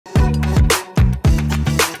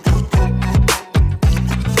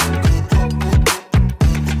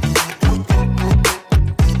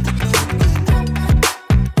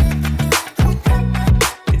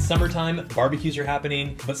summertime, barbecues are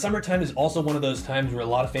happening, but summertime is also one of those times where a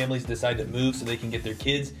lot of families decide to move so they can get their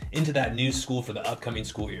kids into that new school for the upcoming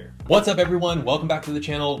school year. What's up everyone? Welcome back to the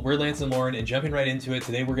channel. We're Lance and Lauren, and jumping right into it,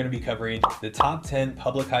 today we're going to be covering the top 10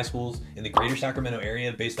 public high schools in the greater Sacramento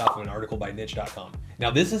area based off of an article by Niche.com.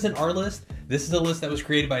 Now this isn't our list. This is a list that was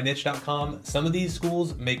created by Niche.com. Some of these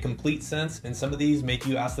schools make complete sense, and some of these make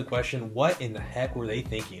you ask the question, what in the heck were they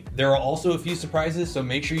thinking? There are also a few surprises, so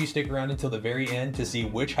make sure you stick around until the very end to see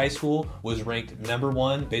which high school was ranked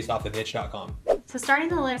 #1 based off of Niche.com. So starting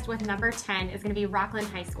the list with number 10 is going to be Rockland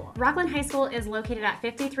High School. Rockland High School is located at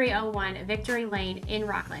 5301 Victory Lane in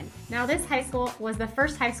Rockland. Now this high school was the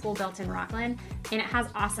first high school built in Rockland, and it has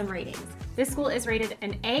awesome ratings. This school is rated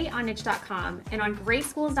an A on Niche.com, and on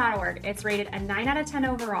greatschools.org it's rated a 9 out of 10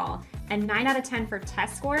 overall, and 9 out of 10 for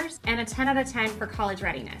test scores, and a 10 out of 10 for college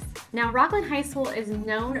readiness. Now Rockland High School is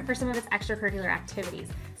known for some of its extracurricular activities,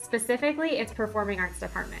 specifically its performing arts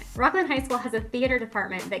department. Rockland High School has a theater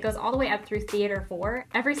department that goes all the way up through Theater 4.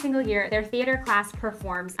 Every single year, their theater class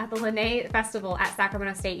performs at the Linnae Festival at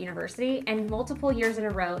Sacramento State University, and multiple years in a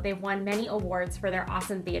row, they've won many awards for their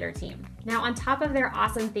awesome theater team. Now, on top of their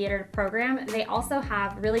awesome theater program, they also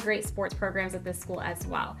have really great sports programs at this school as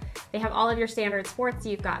well. They have all of your standard sports.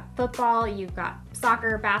 You've got football, you've got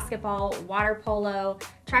soccer, basketball, water polo,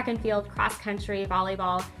 track and field, cross country,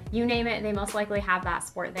 volleyball, you name it, they most likely have that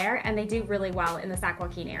sport there, and they do really well in the Sac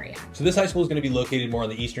Joaquin area. So this high school is going to be located more on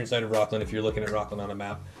the eastern side of Rockland if you're looking at Rockland on a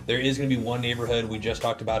map. There is going to be one neighborhood, we just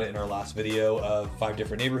talked about it in our last video, of 5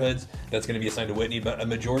 different neighborhoods that's going to be assigned to Whitney, but a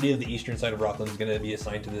majority of the eastern side of Rockland is going to be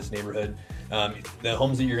assigned to this neighborhood. The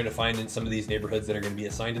homes that you're going to find in some of these neighborhoods that are going to be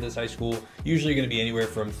assigned to this high school, usually going to be anywhere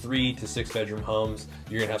from 3 to 6 bedroom homes.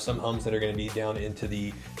 You're going to have some homes that are going to be down into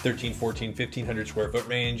the 13, 14, 1,500 square foot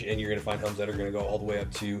range, and you're going to find homes that are going to go all the way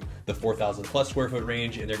up to the 4,000 plus square foot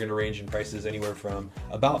range, and they're going to range in prices anywhere from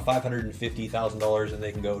about $550,000, and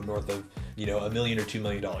they can go north of $1 million or $2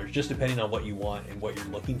 million, just depending on what you want and what you're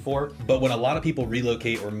looking for. But when a lot of people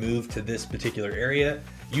relocate or move to this particular area,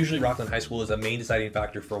 usually Rockland High School is a main deciding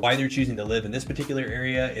factor for why they're choosing to live in this particular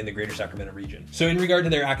area in the greater Sacramento region. So in regard to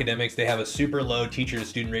their academics, they have a super low teacher to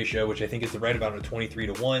student ratio, which I think is right about a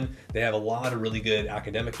 23-to-1. They have a lot of really good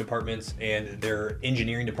academic departments, and their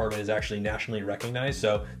engineering department is actually nationally recognized.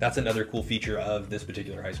 So that's another cool feature of this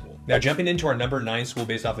particular high school. Now jumping into our number 9 school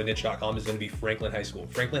based off of Niche.com is going to be Franklin High School.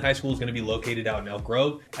 Franklin High School is going to be located out in Elk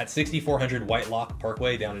Grove at 6400 White Lock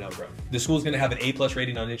Parkway down in Elk Grove. The school is going to have an A+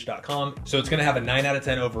 rating on Niche.com, so it's going to have a 9 out of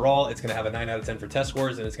 10 overall, it's going to have a 9 out of 10 for test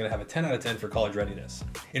scores, and it's going to have a 10 out of 10 for college readiness.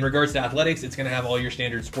 In regards to athletics, it's going to have all your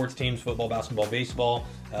standard sports teams: football, basketball, baseball,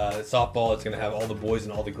 softball. It's going to have all the boys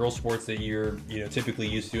and all the girls sports that you're typically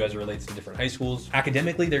used to as it relates to different high schools.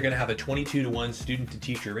 Academically, they're going to have a 22-to-1 student to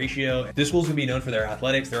teacher ratio. This school is going to be known for their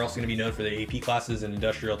athletics. They're also going to be known for their AP classes in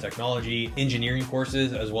industrial technology, engineering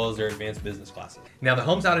courses, as well as their advanced business classes. Now the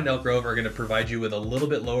homes out in Elk Grove are going to provide you with a little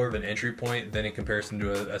bit lower of an entry point than in comparison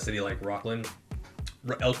to a city like Rockland.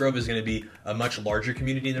 Elk Grove is going to be a much larger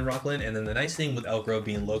community than Rockland, and then the nice thing with Elk Grove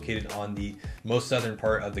being located on the most southern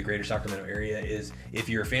part of the greater Sacramento area is if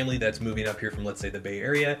you're a family that's moving up here from, let's say, the Bay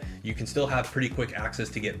Area, you can still have pretty quick access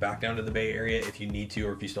to get back down to the Bay Area if you need to,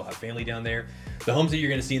 or if you still have family down there. The homes that you're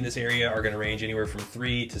going to see in this area are going to range anywhere from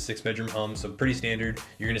 3 to 6 bedroom homes, so pretty standard.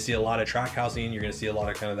 You're going to see a lot of tract housing. You're going to see a lot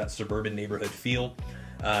of kind of that suburban neighborhood feel.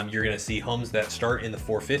 You're going to see homes that start in the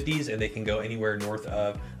 450s, and they can go anywhere north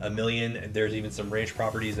of $1 million. There's even some ranch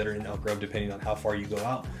properties that are in Elk Grove, depending on how far you go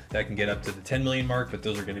out, that can get up to the 10 million mark, but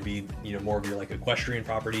those are going to be more of your like equestrian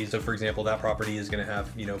properties. So for example, that property is going to have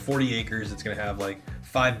 40 acres. It's going to have like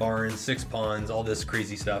 5 barns, 6 ponds, all this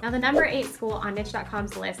crazy stuff. Now the number 8 school on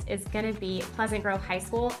Niche.com's list is going to be Pleasant Grove High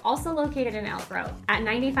School, also located in Elk Grove at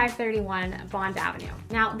 9531 Bond Avenue.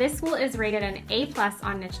 Now this school is rated an A+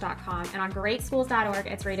 on Niche.com, and on greatschools.org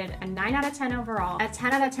it's rated a 9 out of 10 overall, a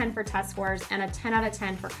 10 out of 10 for test scores, and a 10 out of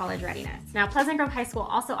 10 for college readiness. Now Pleasant Grove High School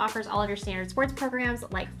also offers all of your standard sports programs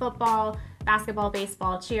like football, basketball,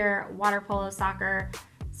 baseball, cheer, water polo, soccer,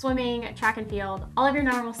 swimming, track and field. All of your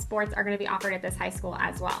normal sports are going to be offered at this high school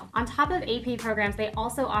as well. On top of AP programs, they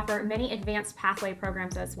also offer many advanced pathway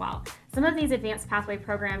programs as well. Some of these advanced pathway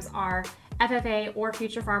programs are FFA or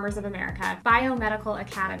Future Farmers of America, Biomedical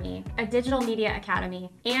Academy, a Digital Media Academy,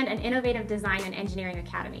 and an Innovative Design and Engineering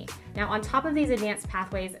Academy. Now on top of these advanced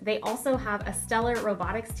pathways, they also have a stellar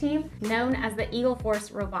robotics team known as the Eagle Force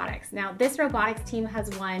Robotics. Now this robotics team has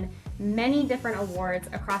won many different awards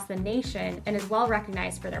across the nation and is well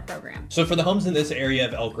recognized for their program. So for the homes in this area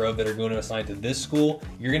of Elk Grove that are going to assign to this school,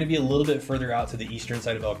 you're going to be a little bit further out to the eastern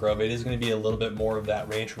side of Elk Grove. It is going to be a little bit more of that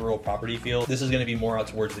ranch rural property feel. This is going to be more out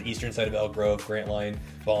towards the eastern side of Elk Grove, Grantline,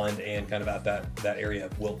 Bond, and kind of at that area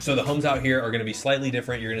of Wilkes. So the homes out here are going to be slightly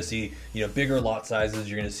different. You're going to see, bigger lot sizes.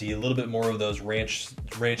 You're going to see a little bit more of those ranch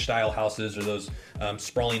style houses, or those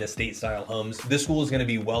sprawling estate style homes. This school is going to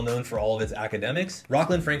be well known for all of its academics.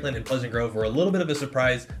 Rockland, Franklin, and Pleasant Grove were a little bit of a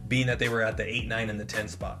surprise, being that they were at the 8, 9, and the 10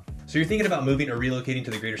 spot. So you're thinking about moving or relocating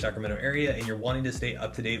to the greater Sacramento area and you're wanting to stay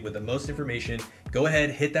up to date with the most information, go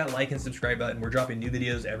ahead, hit that like and subscribe button. We're dropping new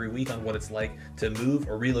videos every week on what it's like to move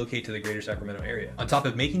or relocate to the greater Sacramento area. On top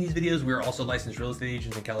of making these videos, we're also licensed real estate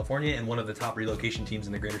agents in California and one of the top relocation teams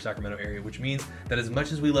in the greater Sacramento area, which means that as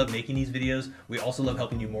much as we love making these videos, we also love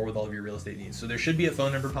helping you more with all of your real estate needs. So there should be a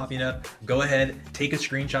phone number popping up. Go ahead, take a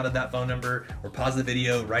screenshot of that phone number or pause the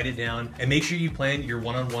video, write it down, and make sure you plan your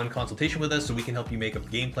one-on-one consultation with us so we can help you make a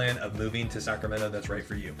game plan of moving to Sacramento that's right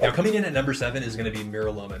for you. Now, coming in at number 7 is going to be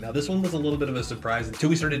Mira Loma. Now, this one was a little bit of a surprise until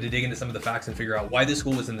we started to dig into some of the facts and figure out why this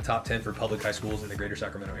school was in the top 10 for public high schools in the greater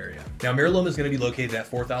Sacramento area. Now, Mira Loma is going to be located at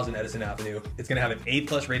 4000 Edison Avenue. It's going to have an A+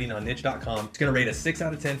 rating on niche.com. It's going to rate a 6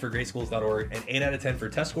 out of 10 for greatschools.org, an 8 out of 10 for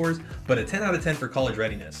test scores, but a 10 out of 10 for college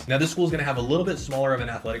readiness. Now, this school is going to have a little bit smaller of an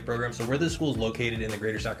athletic program. So where this school is located in the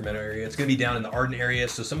greater Sacramento area, it's going to be down in the Arden area.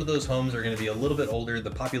 So some of those homes are going to be a little bit older.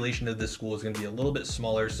 The population of this school is going to be a little bit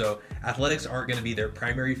smaller. So athletics aren't going to be their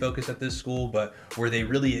primary focus at this school, but where they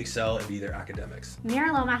really excel and be their academics.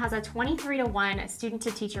 Mira Loma has a 23-to-1 student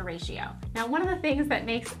to teacher ratio. Now, one of the things that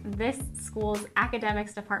makes this school's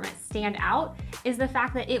academics department stand out is the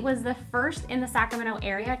fact that it was the first in the Sacramento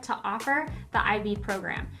area to offer the IB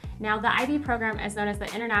program. Now, the IB program is known as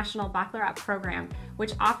the International Baccalaureate Program,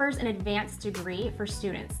 which offers an advanced degree for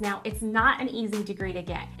students. Now, it's not an easy degree to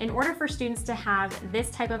get. In order for students to have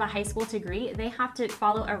this type of a high school degree, they have to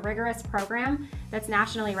follow a rigorous program that's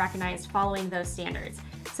nationally recognized following those standards.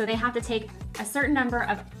 So they have to take a certain number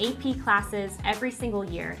of AP classes every single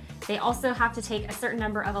year. They also have to take a certain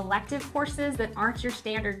number of elective courses that aren't your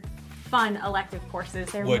standard fun elective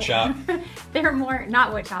courses. They're woodshop. They're more,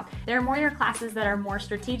 not woodshop. They're more your classes that are more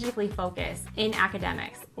strategically focused in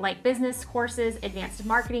academics, like business courses, advanced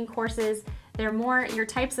marketing courses. They're more your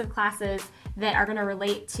types of classes that are going to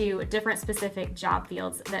relate to different specific job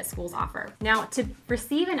fields that schools offer. Now, to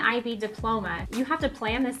receive an IB diploma, you have to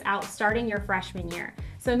plan this out starting your freshman year.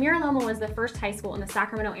 So Mira Loma was the first high school in the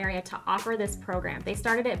Sacramento area to offer this program. They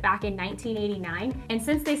started it back in 1989, and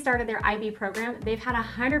since they started their IB program, they've had a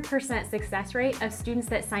 100% success rate of students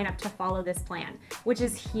that sign up to follow this plan, which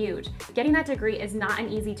is huge. Getting that degree is not an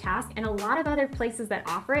easy task, and a lot of other places that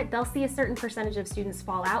offer it, they'll see a certain percentage of students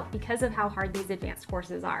fall out because of how hard these advanced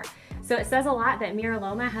courses are. So it says a lot that Mira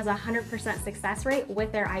Loma has a 100% success rate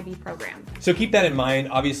with their IB program. So keep that in mind.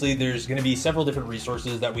 Obviously, there's going to be several different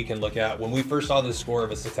resources that we can look at. When we first saw this score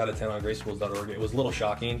of a 6 out of 10 on greatschools.org, it was a little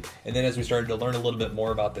shocking. And then as we started to learn a little bit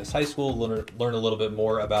more about this high school, learn a little bit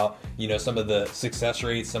more about, some of the success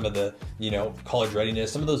rates, some of the, college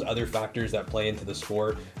readiness, some of those other factors that play into the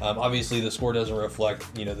score. Obviously, the score doesn't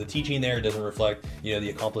reflect, the teaching there. It doesn't reflect, the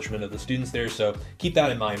accomplishment of the students there. So keep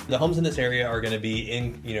that in mind. The homes in this area are going to be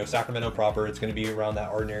in, Sacramento proper. It's going to be around that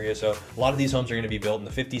Arden area. So a lot of these homes are going to be built in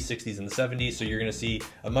the 50s, 60s, and the 70s. So you're going to see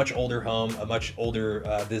a much older home, a much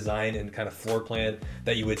older design and kind of floor plan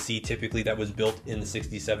that you would see typically that was built in the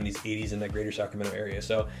 60s, 70s, 80s in that greater Sacramento area.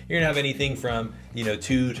 So you're going to have anything from,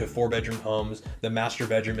 2 to 4 bedroom homes. The master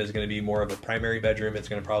bedroom is going to be more of a primary bedroom. It's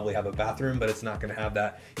going to probably have a bathroom, but it's not going to have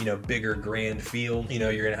that, bigger grand feel.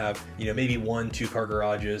 You're going to have, maybe 1, 2 car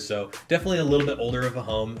garages. So definitely a little bit older of a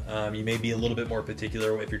home. You may be a little bit more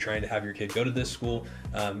particular if you're trying to have your kid go to this school,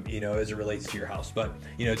 as it relates to your house. But,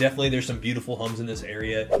 definitely there's some beautiful homes in this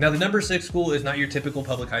area. Now, the number 6 school is not your typical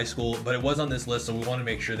public high school, but it was on this list, so we want to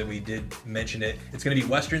make sure that we did mention it. It's going to be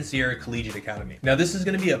Western Sierra Collegiate Academy. Now, this is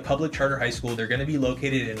going to be a public charter high school. They're going to be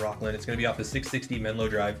located in Rockland. It's going to be off of 660 Menlo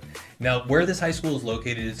Drive. Now, where this high school is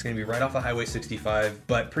located, it's going to be right off of Highway 65,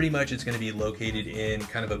 but pretty much it's going to be located in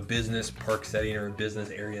kind of a business park setting or a business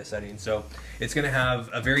area setting. So it's going to have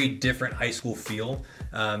a very different high school feel.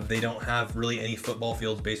 They don't have really any football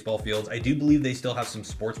fields, baseball fields. I do believe they still have some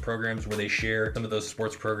sports programs where they share some of those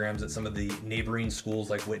sports programs at some of the neighboring schools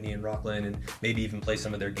like Whitney and Rockland, and maybe even play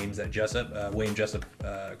some of their games at William Jessup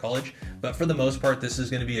College. But for the most part, this is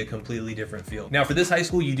going to be a completely different field. Now, for this high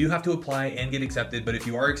school, you do have to apply and get accepted, but if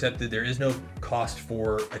you are accepted, there is no cost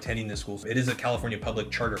for attending this school. It is a California public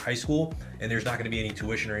charter high school, and there's not going to be any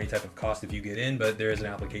tuition or any type of cost if you get in, but there is an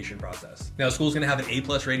application process. Now, the school is going to have an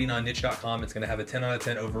A+ rating on niche.com. It's going to have a 10 out of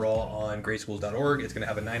 10 overall overall on greatschools.org. It's going to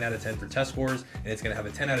have a 9 out of 10 for test scores, and it's going to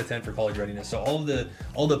have a 10 out of 10 for college readiness. So all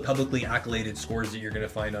the publicly accoladed scores that you're going to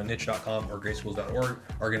find on niche.com or greatschools.org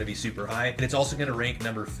are going to be super high. And it's also going to rank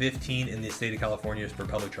number 15 in the state of California for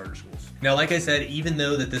public charter schools. Now, like I said, even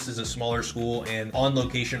though that this is a smaller school and on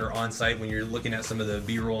location or on site, when you're looking at some of the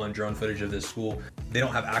B-roll and drone footage of this school, they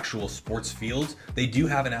don't have actual sports fields. They do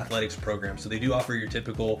have an athletics program. So they do offer your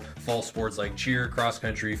typical fall sports like cheer, cross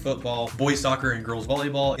country, football, boys soccer, and girls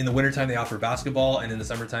volleyball. In the wintertime, they offer basketball, and in the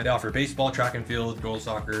summertime, they offer baseball, track and field, girls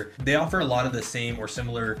soccer. They offer a lot of the same or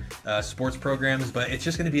similar sports programs, but it's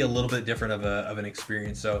just going to be a little bit different of an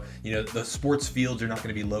experience. So, you know, the sports fields are not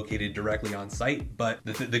going to be located directly on site, but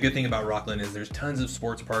the good thing about Rockland is there's tons of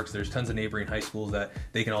sports parks, there's tons of neighboring high schools that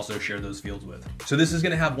they can also share those fields with. So this is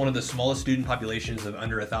going to have one of the smallest student populations of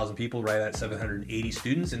under 1,000 people, right at 780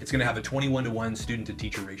 students, and it's going to have a 21-to-1 student to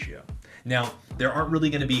teacher ratio. Now, there aren't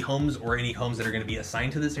really going to be homes or any homes that are going to be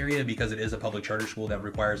assigned to this area because it is a public charter school that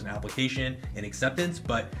requires an application and acceptance,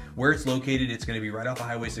 but where it's located, it's going to be right off of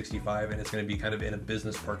Highway 65, and it's going to be kind of in a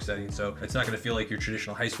business park setting. So it's not going to feel like your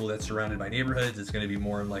traditional high school that's surrounded by neighborhoods. It's going to be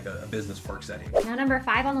more like a business park setting. Now, number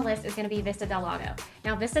 5 on the list is going to be Vista del Lago.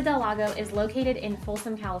 Now, Vista del Lago is located in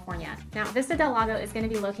Folsom, California. Now, Vista del Lago is going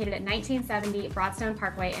to be located at 1970 Broadstone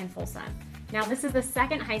Parkway in Folsom. Now, this is the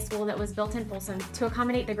second high school that was built in Folsom to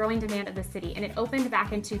accommodate the growing demand of the city, and it opened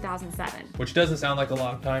back in 2007. Which doesn't sound like a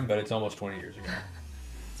long time, but it's almost 20 years ago.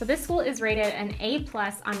 So this school is rated an A+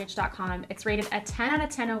 on niche.com. It's rated a 10 out of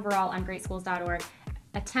 10 overall on greatschools.org,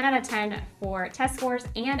 a 10 out of 10 for test scores,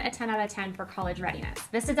 and a 10 out of 10 for college readiness.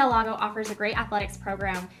 Vista del Lago offers a great athletics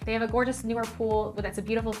program. They have a gorgeous newer pool that's a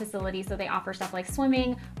beautiful facility, so they offer stuff like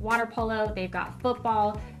swimming, water polo, they've got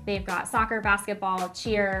football, they've got soccer, basketball,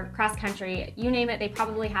 cheer, cross country, you name it, they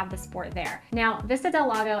probably have the sport there. Now, Vista del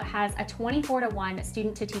Lago has a 24-to-1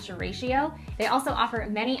 student to teacher ratio. They also offer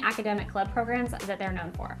many academic club programs that they're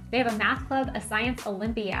known for. They have a math club, a science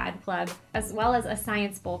Olympiad club, as well as a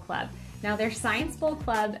science bowl club. Now, their Science Bowl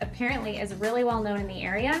club apparently is really well known in the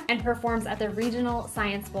area and performs at the Regional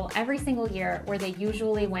Science Bowl every single year, where they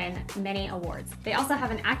usually win many awards. They also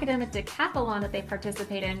have an academic decathlon that they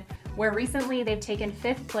participate in, where recently they've taken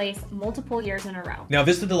 5th place multiple years in a row. Now,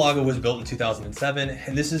 Vista del Lago was built in 2007,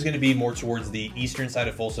 and this is going to be more towards the eastern side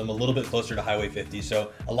of Folsom, a little bit closer to Highway 50.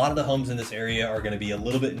 So a lot of the homes in this area are going to be a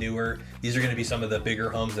little bit newer. These are going to be some of the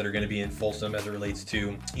bigger homes that are going to be in Folsom as it relates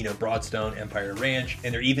to, you know, Broadstone, Empire Ranch,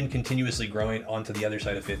 and they're even continuously growing onto the other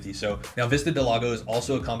side of 50. So now Vista del Lago is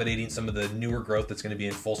also accommodating some of the newer growth that's going to be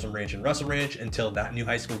in Folsom Ranch and Russell Ranch until that new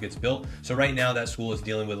high school gets built. So right now that school is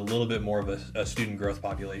dealing with a little bit more of a student growth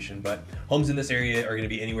population, but homes in this area are going to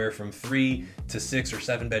be anywhere from 3 to 6 or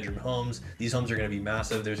 7 bedroom homes. These homes are going to be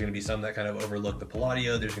massive. There's going to be some that kind of overlook the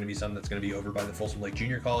Palladio. There's going to be some that's going to be over by the Folsom Lake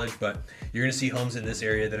Junior College, but you're going to see homes in this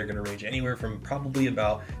area that are going to range anywhere from probably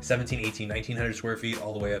about 17, 18, 1900 square feet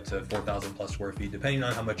all the way up to 4,000 plus square feet, depending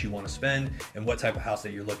on how much you want to spend and what type of house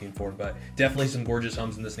that you're looking for. But definitely some gorgeous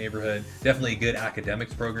homes in this neighborhood, definitely good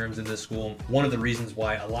academics programs in this school. One of the reasons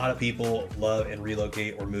why a lot of people love and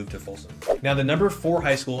relocate or move to Folsom. Now, the number 4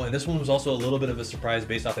 high school, and this one was also a little bit of a surprise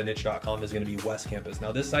based off of niche.com, is going to be West Campus.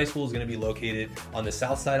 Now, this high school is going to be located on the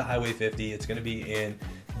south side of Highway 50. It's going to be in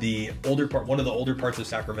the older part, one of the older parts of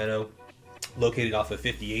Sacramento, located off of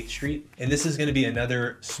 58th Street. And this is going to be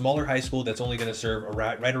another smaller high school that's only going to serve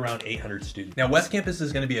right around 800 students. Now, West Campus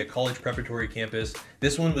is going to be a college preparatory campus.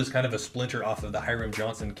 This one was kind of a splinter off of the Hiram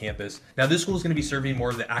Johnson campus. Now, this school is going to be serving more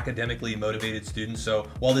of the academically motivated students. So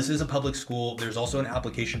while this is a public school, there's also an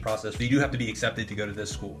application process. So you do have to be accepted to go to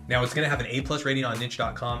this school. Now, it's going to have an A+ rating on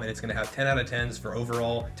niche.com, and it's going to have 10 out of 10s for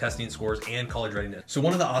overall testing scores and college readiness. So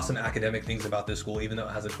one of the awesome academic things about this school, even though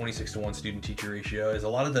it has a 26-to-1 student teacher ratio, is a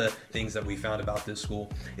lot of the things that we found about this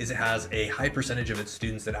school is it has a high percentage of its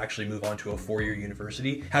students that actually move on to a 4-year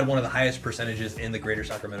university. Had one of the highest percentages in the greater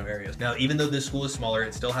Sacramento areas. Now, even though this school is smaller,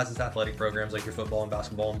 it still has its athletic programs like your football and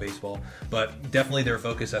basketball and baseball, but definitely their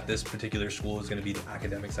focus at this particular school is going to be the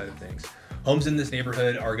academic side of things. Homes in this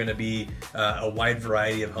neighborhood are going to be a wide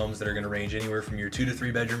variety of homes that are going to range anywhere from your 2 to 3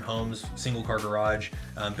 bedroom homes, single car garage,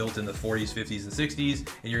 built in the 40s, 50s, and 60s,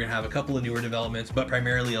 and you're going to have a couple of newer developments, but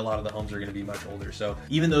primarily a lot of the homes are going to be much older. So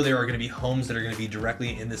even though there are going to be homes that are going to be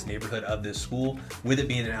directly in this neighborhood of this school, with it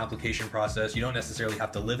being an application process, you don't necessarily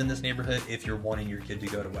have to live in this neighborhood if you're wanting your kid to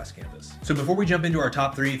go to West Campus. So before we jump into our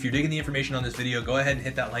top 3, if you're digging the information on this video, go ahead and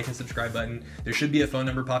hit that like and subscribe button. There should be a phone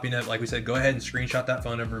number popping up. Like we said, go ahead and screenshot that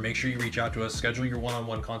phone number. Make sure you reach out out to us, schedule your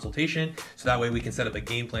one-on-one consultation, so that way we can set up a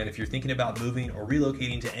game plan if you're thinking about moving or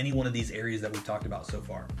relocating to any one of these areas that we've talked about so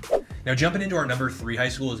far. Now jumping into our number 3 high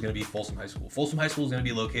school is going to be Folsom High School. Folsom High School is going to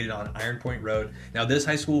be located on Iron Point Road. Now this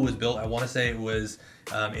high school was built, I want to say it was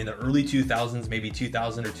in the early 2000s, maybe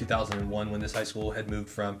 2000 or 2001, when this high school had moved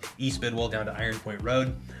from East Bidwell down to Iron Point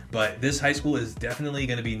Road. But this high school is definitely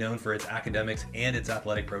going to be known for its academics and its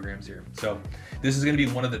athletic programs here. So this is going to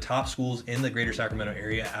be one of the top schools in the greater Sacramento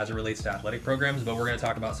area as it relates to athletic programs, but we're going to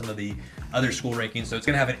talk about some of the other school rankings. So it's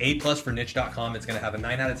going to have an A+ for niche.com. It's going to have a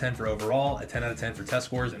 9 out of 10 for overall, a 10 out of 10 for test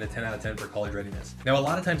scores, and a 10 out of 10 for college readiness. Now, a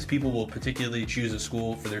lot of times people will particularly choose a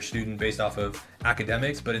school for their student based off of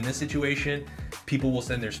academics, but in this situation, people will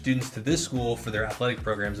send their students to this school for their athletic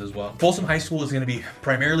programs as well. Folsom High School is going to be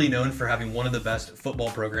primarily known for having one of the best football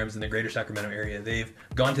programs in the greater Sacramento area. They've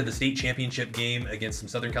gone to the state championship game against some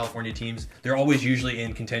Southern California teams. They're always usually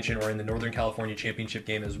in contention or in the Northern California championship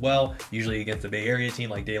game as well, usually against a Bay Area team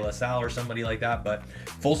like De La Salle or somebody like that. But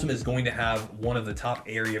Folsom is going to have one of the top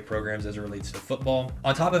area programs as it relates to football.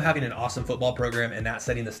 On top of having an awesome football program and that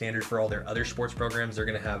setting the standard for all their other sports programs, they're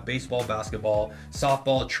going to have baseball, basketball,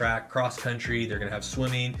 softball, track, cross country. They're going to have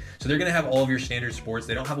swimming. So they're going to have all of your standard sports.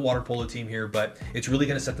 They don't have a water polo team here, but it's really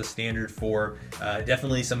going to set the standard for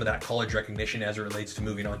definitely some of that college recognition as it relates to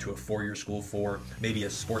moving on to a 4-year school for maybe a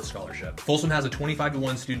sports scholarship. Folsom has a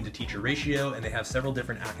 25-to-1 student to teacher ratio, and they have several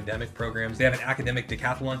different academic programs. They have an academic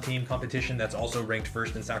decathlon team competition that's also ranked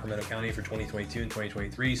first in Sacramento County for 2022 and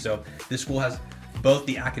 2023. So this school has both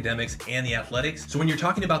the academics and the athletics. So when you're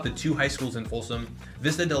talking about the 2 high schools in Folsom,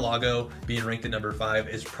 Vista del Lago being ranked at number 5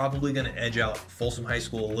 is probably going to edge out Folsom High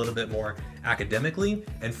School a little bit more academically,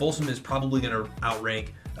 and Folsom is probably going to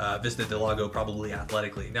outrank Vista del Lago probably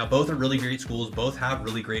athletically. Now both are really great schools, both have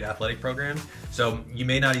really great athletic programs, so you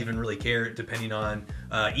may not even really care depending on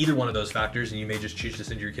either one of those factors, and you may just choose to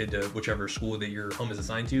send your kid to whichever school that your home is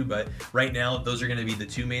assigned to. But right now those are going to be the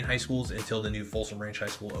 2 main high schools until the new Folsom Ranch High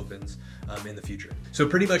School opens in the future. So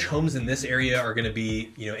pretty much homes in this area are going to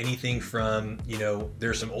be, anything from,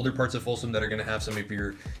 there's some older parts of Folsom that are going to have some of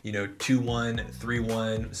your 2-1,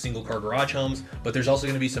 3-1 single car garage homes, but there's also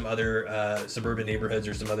going to be some other suburban neighborhoods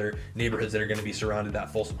or some other neighborhoods that are going to be surrounded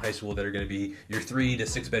at Folsom High School that are going to be your 3 to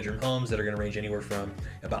 6 bedroom homes that are going to range anywhere from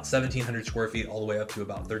about 1,700 square feet all the way up to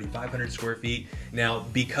about 3,500 square feet. Now,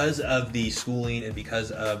 because of the schooling and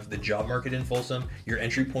because of the job market in Folsom, your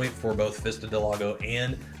entry point for both Vista del Lago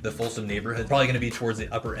and the Folsom neighborhood is probably going to be towards the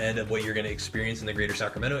upper end of what you're going to experience in the greater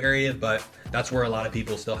Sacramento area, but that's where a lot of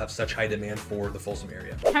people still have such high demand for the Folsom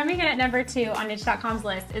area. Coming in at number 2 on niche.com's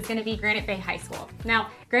list is going to be Granite Bay High School. Now,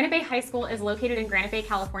 Granite Bay High School is located in Granite Bay,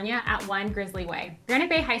 California at 1 Grizzly Way. Granite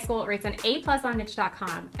Bay High School rates an A+ on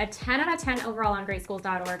niche.com, a 10 out of 10 overall on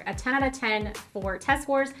greatschools.org, a 10 out of 10 for test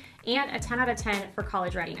scores, and a 10 out of 10 for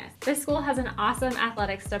college readiness. This school has an awesome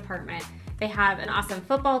athletics department. They have an awesome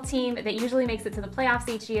football team that usually makes it to the playoffs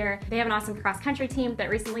each year. They have an awesome cross-country team that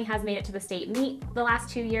recently has made it to the state meet the last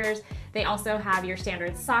 2 years. They also have your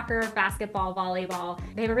standard soccer, basketball, volleyball.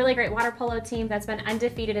 They have a really great water polo team that's been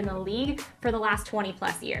undefeated in the league for the last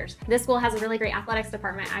 20+ years. This school has a really great athletics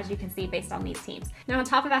department, as you can see based on these teams. Now, on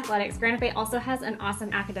top of athletics, Granite Bay also has an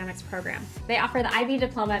awesome academics program. They offer the IB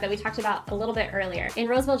diploma that we talked about a little bit earlier. In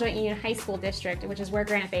Roseville Joint Union High School District, which is where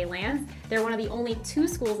Granite Bay lands, they're one of the only 2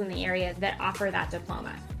 schools in the area that offer that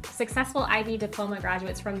diploma. Successful IB diploma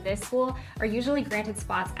graduates from this school are usually granted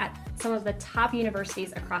spots at some of the top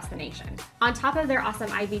universities across the nation. On top of their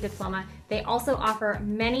awesome IB diploma, they also offer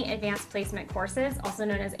many advanced placement courses, also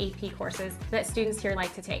known as AP courses, that students here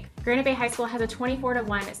like to take. Granite Bay High School has a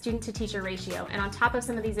 24-to-1 student to teacher ratio, and on top of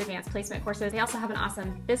some of these advanced placement courses, they also have an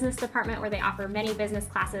awesome business department where they offer many business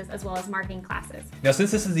classes as well as marketing classes. Now, since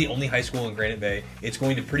this is the only high school in Granite Bay, it's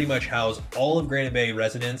going to pretty much house all of Granite Bay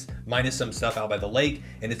residents minus some stuff out by the lake,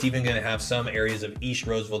 and it's even going to have some areas of East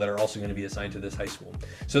Roseville that are also going to be assigned to this high school.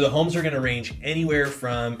 So the homes are going to range anywhere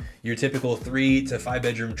from your typical 3 to 5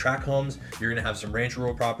 bedroom tract homes. You're going to have some ranch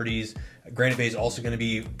rural properties. Granite Bay is also going to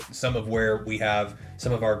be some of where we have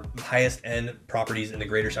some of our highest end properties in the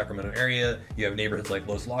greater Sacramento area. You have neighborhoods like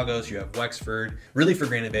Los Lagos, you have Wexford. Really, for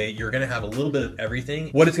Granite Bay, you're going to have a little bit of everything.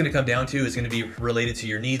 What it's going to come down to is going to be related to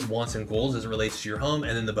your needs, wants, and goals as it relates to your home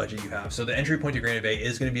and then the budget you have. So the entry point to Granite Bay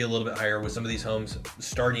is going to be a little bit higher, with some of these homes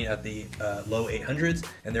starting at the low 800s,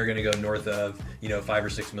 and they're going to go north of $5 or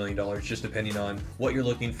 $6 million, just depending on what you're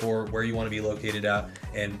looking for, where you want to be located at,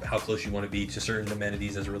 and how close you want to be to certain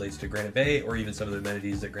amenities as it relates to Granite Bay, or even some of the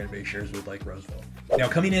amenities that Granite Bay shares with, like Roseville. Now,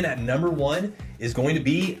 coming in at number 1 is going to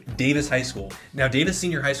be Davis High School. Now, Davis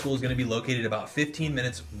Senior High School is going to be located about 15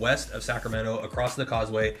 minutes west of Sacramento across the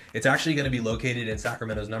causeway. It's actually going to be located in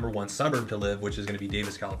Sacramento's #1 suburb to live, which is going to be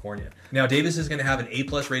Davis, California. Now, Davis is going to have an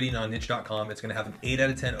A+ rating on niche.com. It's going to have an 8 out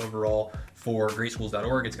of 10 overall for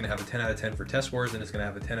greatschools.org. It's going to have a 10 out of 10 for test scores, and it's going to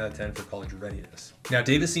have a 10 out of 10 for college readiness. Now,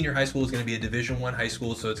 Davis Senior High School is going to be a Division I high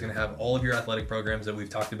school, so it's going to have all of your athletic programs that we've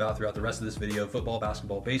talked about throughout the rest of this video: football,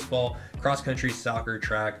 basketball, baseball, cross country, soccer,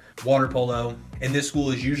 track, water polo. And this school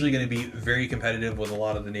is usually going to be very competitive with a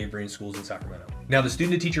lot of the neighboring schools in Sacramento. Now, the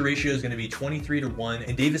student-to-teacher ratio is going to be 23:1,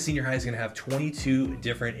 and Davis Senior High is going to have 22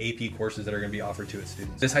 different AP courses that are going to be offered to its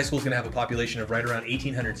students. This high school is going to have a population of right around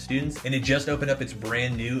 1,800 students, and it just opened up its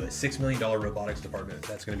brand new $6 million robotics department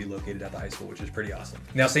that's going to be located at the high school, which is pretty awesome.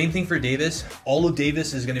 Now, same thing for Davis. All of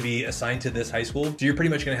Davis is going to be assigned to this high school, so you're pretty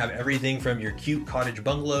much going to have everything from your cute cottage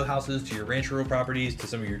bungalow houses to your ranch rural properties to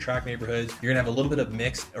some of your track neighborhoods. You're going to have a little bit of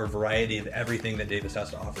mix or variety of everything that Davis has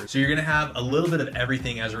to offer. So you're going to have a little bit of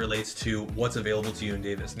everything as it relates to what's available to you in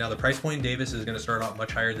Davis. Now, the price point in Davis is going to start out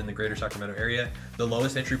much higher than the greater Sacramento area. The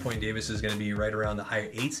lowest entry point in Davis is going to be right around the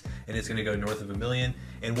higher 8s, and it's going to go north of $1 million.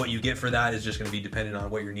 And what you get for that is just going to be dependent on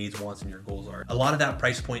what your needs, wants, and your goals are. A lot of that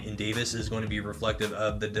price point in Davis is going to be reflective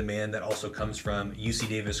of the demand that also comes from UC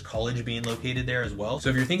Davis College being located there as well. So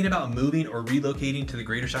if you're thinking about moving or relocating to the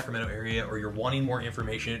greater Sacramento area, or you're wanting more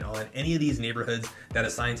information on any of these neighborhoods that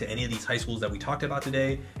assign to any of these high schools that we talked about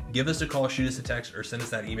today, give us a call, shoot us a text, or send us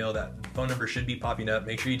that email. That phone number should be popping up.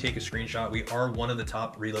 Make sure you take a screenshot. We are one of the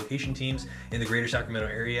top relocation teams in the greater Sacramento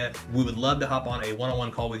area. We would love to hop on a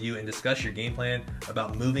one-on-one call with you and discuss your game plan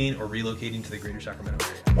about moving or relocating to the greater Sacramento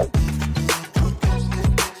area.